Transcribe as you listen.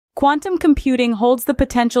Quantum computing holds the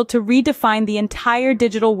potential to redefine the entire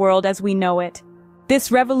digital world as we know it.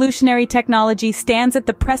 This revolutionary technology stands at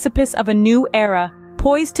the precipice of a new era,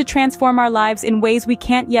 poised to transform our lives in ways we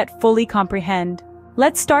can't yet fully comprehend.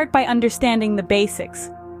 Let's start by understanding the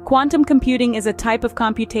basics. Quantum computing is a type of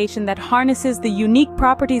computation that harnesses the unique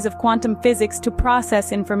properties of quantum physics to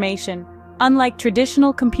process information. Unlike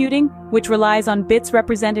traditional computing, which relies on bits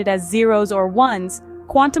represented as zeros or ones,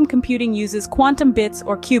 quantum computing uses quantum bits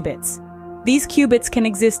or qubits. These qubits can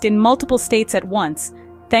exist in multiple states at once,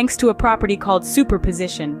 thanks to a property called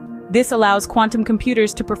superposition. This allows quantum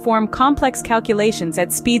computers to perform complex calculations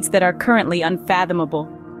at speeds that are currently unfathomable.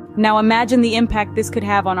 Now imagine the impact this could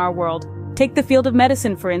have on our world. Take the field of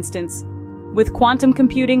medicine, for instance. With quantum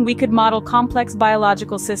computing, we could model complex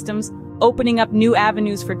biological systems, opening up new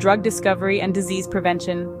avenues for drug discovery and disease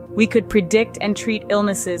prevention. We could predict and treat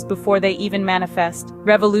illnesses before they even manifest,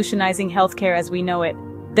 revolutionizing healthcare as we know it.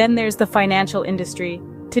 Then there's the financial industry.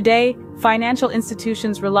 Today, financial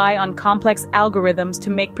institutions rely on complex algorithms to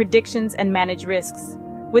make predictions and manage risks.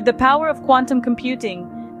 With the power of quantum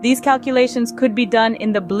computing, these calculations could be done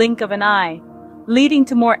in the blink of an eye, leading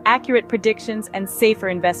to more accurate predictions and safer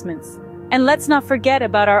investments. And let's not forget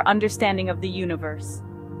about our understanding of the universe.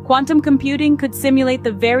 Quantum computing could simulate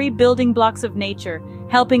the very building blocks of nature,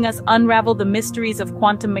 helping us unravel the mysteries of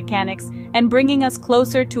quantum mechanics and bringing us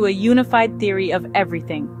closer to a unified theory of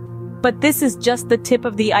everything. But this is just the tip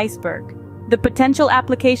of the iceberg. The potential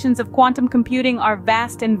applications of quantum computing are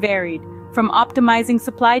vast and varied, from optimizing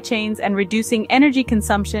supply chains and reducing energy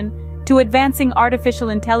consumption to advancing artificial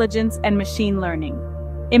intelligence and machine learning.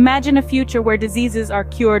 Imagine a future where diseases are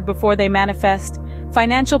cured before they manifest,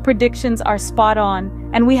 financial predictions are spot on,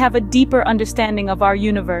 and we have a deeper understanding of our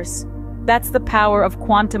universe. That's the power of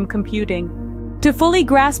quantum computing. To fully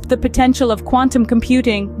grasp the potential of quantum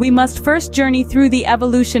computing, we must first journey through the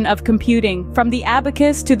evolution of computing. From the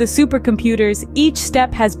abacus to the supercomputers, each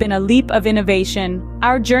step has been a leap of innovation.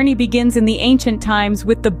 Our journey begins in the ancient times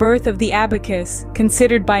with the birth of the abacus,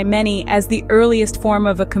 considered by many as the earliest form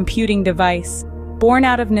of a computing device. Born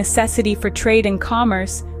out of necessity for trade and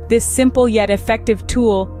commerce, this simple yet effective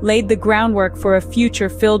tool laid the groundwork for a future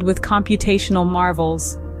filled with computational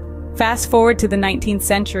marvels. Fast forward to the 19th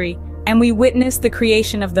century, and we witness the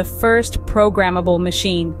creation of the first programmable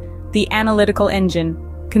machine, the analytical engine,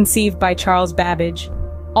 conceived by Charles Babbage.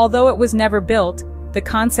 Although it was never built, the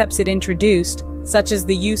concepts it introduced, such as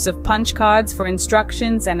the use of punch cards for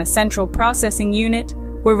instructions and a central processing unit,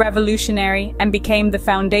 were revolutionary and became the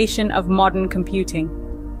foundation of modern computing.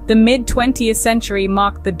 The mid-20th century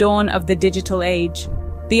marked the dawn of the digital age.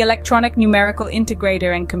 The electronic numerical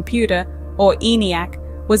integrator and computer, or ENIAC,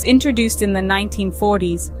 was introduced in the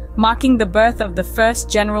 1940s, marking the birth of the first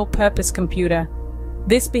general-purpose computer.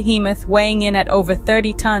 This behemoth, weighing in at over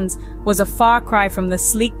 30 tons, was a far cry from the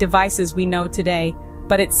sleek devices we know today,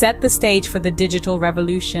 but it set the stage for the digital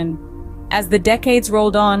revolution. As the decades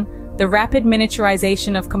rolled on, the rapid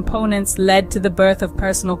miniaturization of components led to the birth of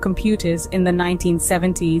personal computers in the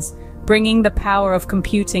 1970s, bringing the power of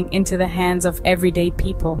computing into the hands of everyday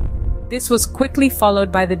people. This was quickly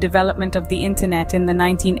followed by the development of the internet in the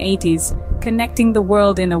 1980s, connecting the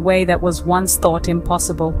world in a way that was once thought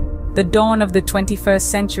impossible. The dawn of the 21st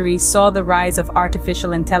century saw the rise of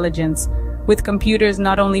artificial intelligence, with computers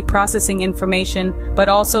not only processing information, but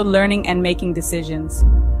also learning and making decisions.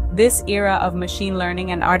 This era of machine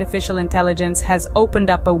learning and artificial intelligence has opened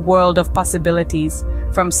up a world of possibilities,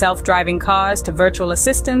 from self-driving cars to virtual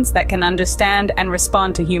assistants that can understand and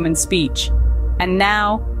respond to human speech. And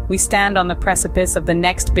now, we stand on the precipice of the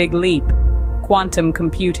next big leap: quantum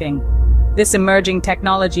computing. This emerging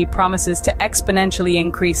technology promises to exponentially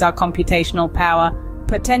increase our computational power,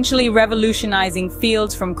 potentially revolutionizing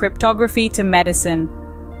fields from cryptography to medicine.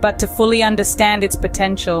 But to fully understand its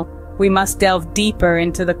potential, we must delve deeper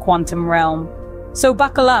into the quantum realm. So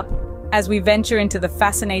buckle up as we venture into the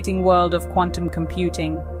fascinating world of quantum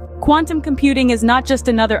computing. Quantum computing is not just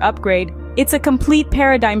another upgrade, it's a complete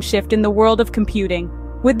paradigm shift in the world of computing.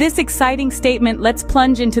 With this exciting statement, let's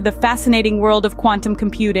plunge into the fascinating world of quantum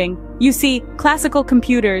computing. You see, classical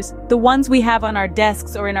computers, the ones we have on our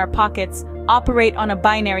desks or in our pockets, operate on a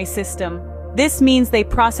binary system. This means they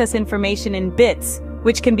process information in bits,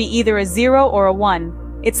 which can be either a 0 or a 1.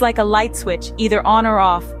 It's like a light switch, either on or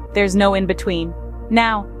off, there's no in between.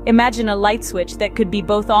 Now, imagine a light switch that could be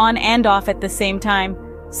both on and off at the same time.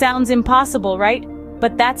 Sounds impossible, right?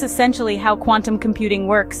 But that's essentially how quantum computing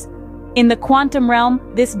works. In the quantum realm,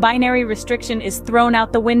 this binary restriction is thrown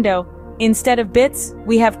out the window. Instead of bits,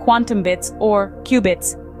 we have quantum bits, or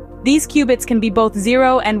qubits. These qubits can be both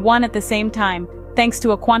 0 and 1 at the same time, thanks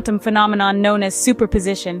to a quantum phenomenon known as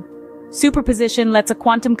superposition. Superposition lets a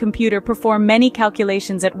quantum computer perform many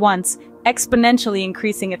calculations at once, exponentially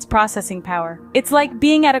increasing its processing power. It's like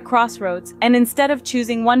being at a crossroads, and instead of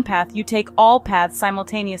choosing one path, you take all paths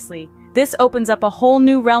simultaneously. This opens up a whole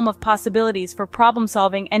new realm of possibilities for problem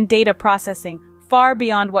solving and data processing, far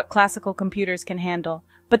beyond what classical computers can handle.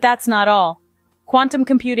 But that's not all. Quantum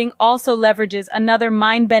computing also leverages another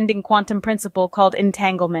mind-bending quantum principle called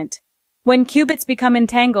entanglement. When qubits become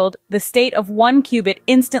entangled, the state of one qubit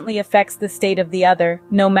instantly affects the state of the other,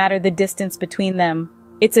 no matter the distance between them.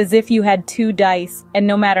 It's as if you had two dice, and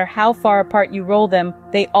no matter how far apart you roll them,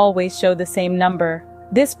 they always show the same number.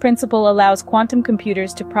 This principle allows quantum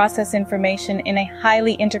computers to process information in a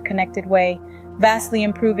highly interconnected way, vastly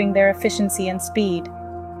improving their efficiency and speed.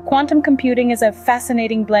 Quantum computing is a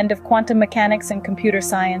fascinating blend of quantum mechanics and computer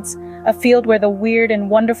science, a field where the weird and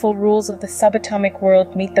wonderful rules of the subatomic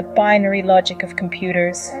world meet the binary logic of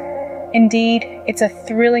computers. Indeed, it's a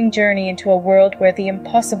thrilling journey into a world where the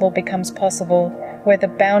impossible becomes possible, where the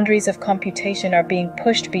boundaries of computation are being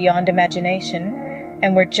pushed beyond imagination,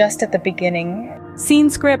 and we're just at the beginning. Scene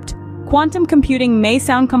script. Quantum computing may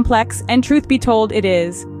sound complex, and truth be told, it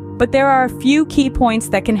is. But there are a few key points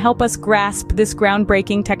that can help us grasp this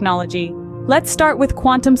groundbreaking technology. Let's start with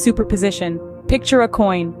quantum superposition. Picture a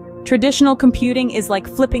coin. Traditional computing is like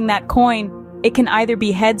flipping that coin. It can either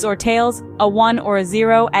be heads or tails, a 1 or a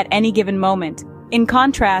 0 at any given moment. In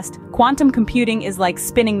contrast, quantum computing is like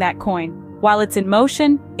spinning that coin. While it's in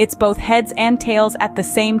motion, it's both heads and tails at the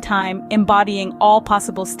same time, embodying all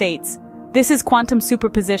possible states. This is quantum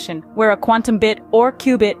superposition, where a quantum bit or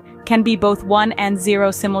qubit can be both 1 and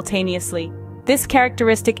 0 simultaneously. This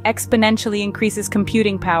characteristic exponentially increases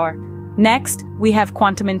computing power. Next, we have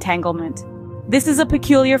quantum entanglement. This is a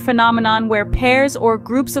peculiar phenomenon where pairs or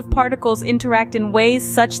groups of particles interact in ways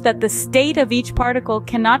such that the state of each particle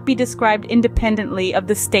cannot be described independently of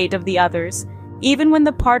the state of the others, even when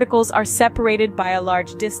the particles are separated by a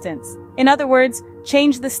large distance. In other words,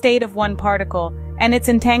 change the state of one particle, and its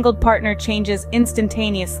entangled partner changes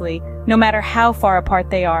instantaneously, no matter how far apart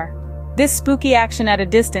they are. This spooky action at a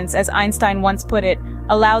distance, as Einstein once put it,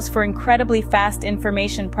 allows for incredibly fast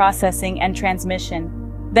information processing and transmission.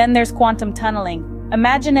 Then there's quantum tunneling.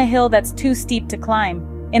 Imagine a hill that's too steep to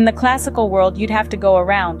climb. In the classical world, you'd have to go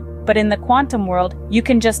around, but in the quantum world, you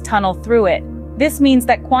can just tunnel through it. This means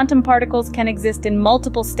that quantum particles can exist in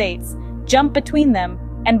multiple states, jump between them,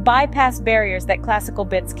 and bypass barriers that classical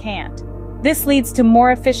bits can't. This leads to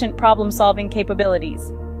more efficient problem-solving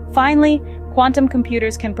capabilities. Finally, quantum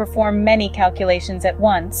computers can perform many calculations at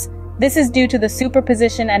once. This is due to the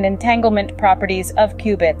superposition and entanglement properties of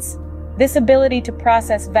qubits. This ability to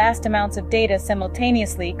process vast amounts of data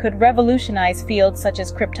simultaneously could revolutionize fields such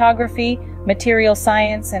as cryptography, material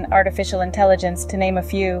science, and artificial intelligence, to name a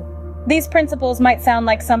few. These principles might sound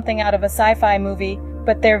like something out of a sci-fi movie,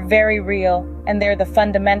 but they're very real, and they're the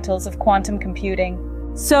fundamentals of quantum computing.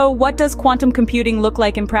 So, what does quantum computing look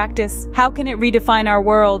like in practice? How can it redefine our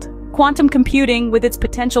world? Quantum computing, with its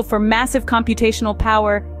potential for massive computational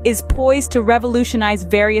power, is poised to revolutionize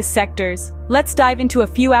various sectors. Let's dive into a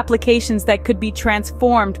few applications that could be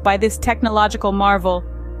transformed by this technological marvel.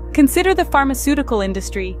 Consider the pharmaceutical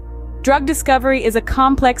industry. Drug discovery is a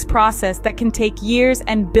complex process that can take years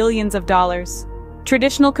and billions of dollars.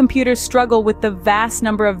 Traditional computers struggle with the vast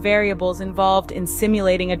number of variables involved in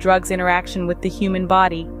simulating a drug's interaction with the human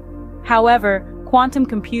body. However, quantum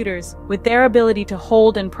computers, with their ability to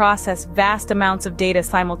hold and process vast amounts of data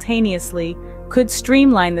simultaneously, could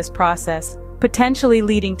streamline this process, potentially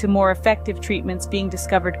leading to more effective treatments being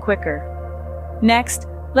discovered quicker. Next,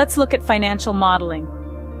 let's look at financial modeling.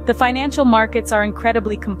 The financial markets are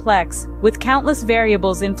incredibly complex, with countless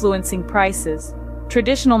variables influencing prices.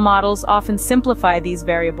 Traditional models often simplify these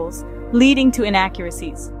variables, leading to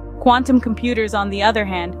inaccuracies. Quantum computers, on the other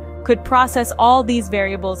hand, could process all these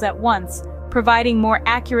variables at once, providing more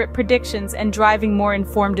accurate predictions and driving more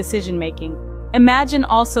informed decision-making. Imagine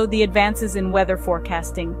also the advances in weather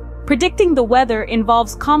forecasting. Predicting the weather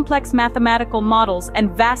involves complex mathematical models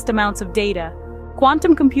and vast amounts of data.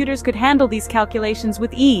 Quantum computers could handle these calculations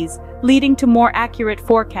with ease, leading to more accurate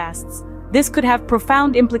forecasts. This could have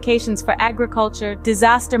profound implications for agriculture,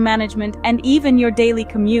 disaster management, and even your daily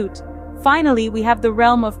commute. Finally, we have the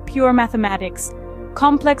realm of pure mathematics.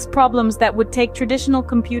 Complex problems that would take traditional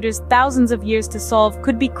computers thousands of years to solve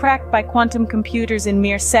could be cracked by quantum computers in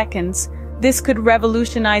mere seconds. This could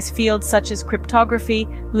revolutionize fields such as cryptography,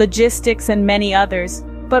 logistics, and many others.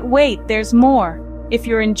 But wait, there's more. If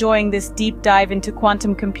you're enjoying this deep dive into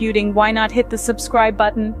quantum computing, why not hit the subscribe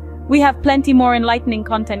button? We have plenty more enlightening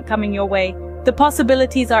content coming your way. The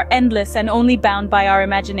possibilities are endless and only bound by our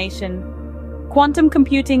imagination. Quantum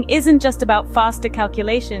computing isn't just about faster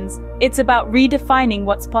calculations, it's about redefining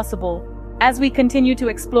what's possible. As we continue to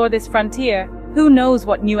explore this frontier, who knows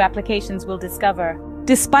what new applications we'll discover.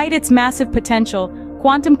 Despite its massive potential,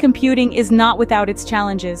 quantum computing is not without its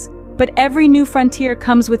challenges, but every new frontier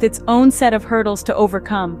comes with its own set of hurdles to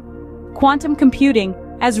overcome. Quantum computing,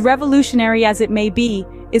 as revolutionary as it may be,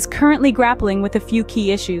 is currently grappling with a few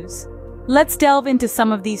key issues. Let's delve into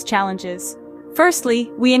some of these challenges. Firstly,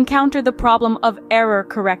 we encounter the problem of error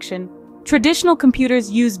correction. Traditional computers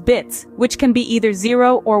use bits, which can be either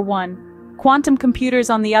 0 or 1. Quantum computers,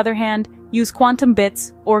 on the other hand, use quantum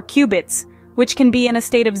bits, or qubits, which can be in a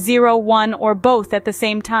state of 0, 1, or both at the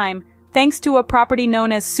same time, thanks to a property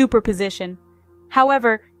known as superposition.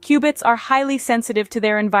 However, qubits are highly sensitive to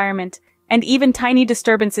their environment, and even tiny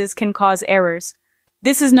disturbances can cause errors.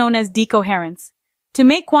 This is known as decoherence. To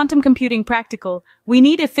make quantum computing practical, we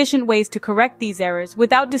need efficient ways to correct these errors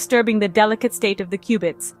without disturbing the delicate state of the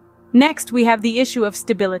qubits. Next, we have the issue of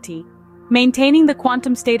stability. Maintaining the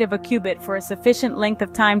quantum state of a qubit for a sufficient length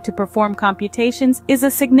of time to perform computations is a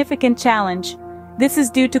significant challenge. This is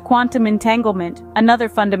due to quantum entanglement, another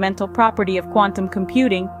fundamental property of quantum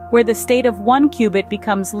computing, where the state of one qubit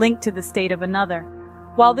becomes linked to the state of another.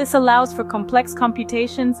 While this allows for complex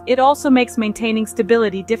computations, it also makes maintaining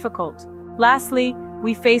stability difficult. Lastly,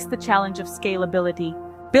 we face the challenge of scalability.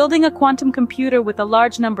 Building a quantum computer with a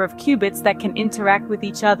large number of qubits that can interact with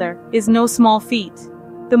each other is no small feat.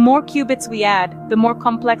 The more qubits we add, the more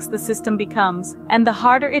complex the system becomes, and the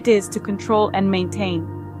harder it is to control and maintain.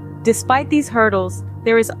 Despite these hurdles,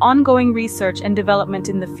 there is ongoing research and development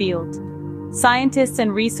in the field. Scientists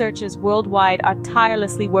and researchers worldwide are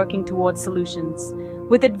tirelessly working towards solutions.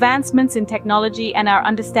 With advancements in technology and our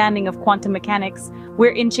understanding of quantum mechanics,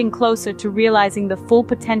 we're inching closer to realizing the full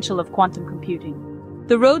potential of quantum computing.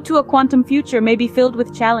 The road to a quantum future may be filled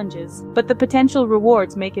with challenges, but the potential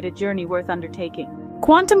rewards make it a journey worth undertaking.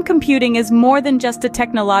 Quantum computing is more than just a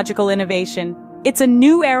technological innovation. It's a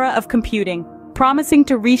new era of computing, promising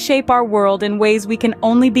to reshape our world in ways we can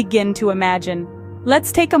only begin to imagine.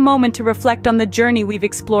 Let's take a moment to reflect on the journey we've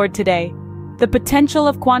explored today. The potential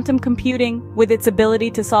of quantum computing, with its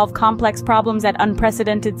ability to solve complex problems at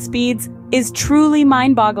unprecedented speeds, is truly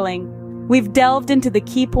mind-boggling. We've delved into the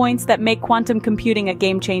key points that make quantum computing a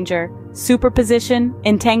game-changer: superposition,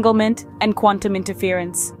 entanglement, and quantum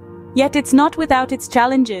interference. Yet it's not without its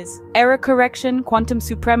challenges. Error correction, quantum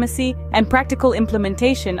supremacy, and practical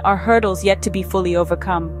implementation are hurdles yet to be fully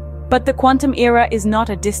overcome. But the quantum era is not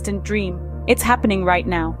a distant dream. It's happening right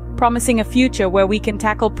now, promising a future where we can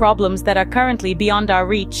tackle problems that are currently beyond our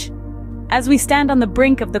reach. As we stand on the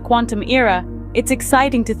brink of the quantum era, it's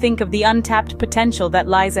exciting to think of the untapped potential that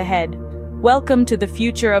lies ahead. Welcome to the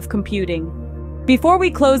future of computing. Before we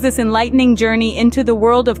close this enlightening journey into the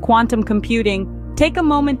world of quantum computing, take a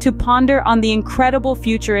moment to ponder on the incredible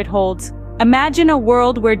future it holds. Imagine a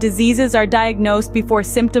world where diseases are diagnosed before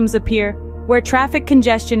symptoms appear, where traffic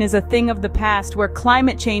congestion is a thing of the past, where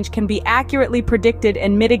climate change can be accurately predicted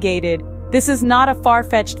and mitigated. This is not a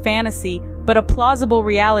far-fetched fantasy, but a plausible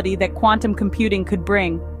reality that quantum computing could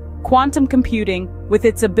bring. Quantum computing, with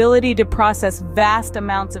its ability to process vast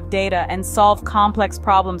amounts of data and solve complex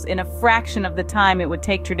problems in a fraction of the time it would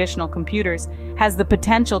take traditional computers, has the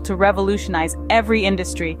potential to revolutionize every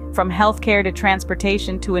industry, from healthcare to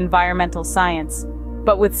transportation to environmental science.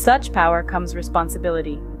 But with such power comes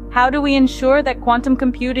responsibility. How do we ensure that quantum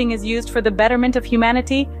computing is used for the betterment of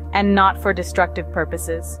humanity and not for destructive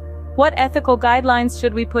purposes? What ethical guidelines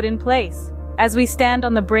should we put in place? As we stand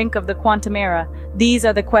on the brink of the quantum era, these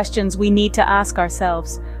are the questions we need to ask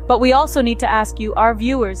ourselves. But we also need to ask you, our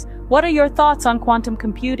viewers, what are your thoughts on quantum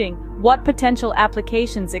computing? What potential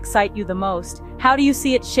applications excite you the most? How do you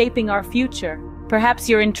see it shaping our future? Perhaps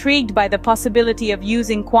you're intrigued by the possibility of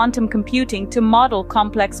using quantum computing to model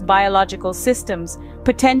complex biological systems,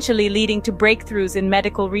 potentially leading to breakthroughs in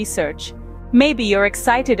medical research. Maybe you're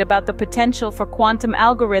excited about the potential for quantum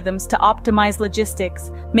algorithms to optimize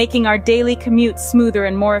logistics, making our daily commute smoother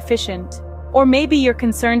and more efficient. Or maybe you're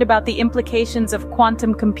concerned about the implications of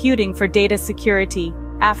quantum computing for data security.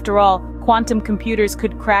 After all, quantum computers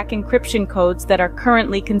could crack encryption codes that are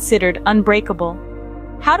currently considered unbreakable.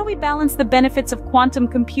 How do we balance the benefits of quantum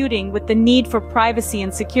computing with the need for privacy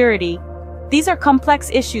and security? These are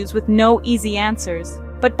complex issues with no easy answers.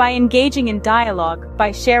 But by engaging in dialogue,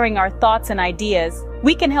 by sharing our thoughts and ideas,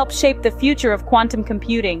 we can help shape the future of quantum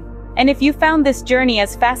computing. And if you found this journey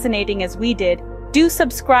as fascinating as we did, do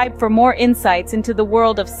subscribe for more insights into the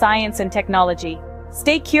world of science and technology.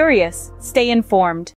 Stay curious, stay informed.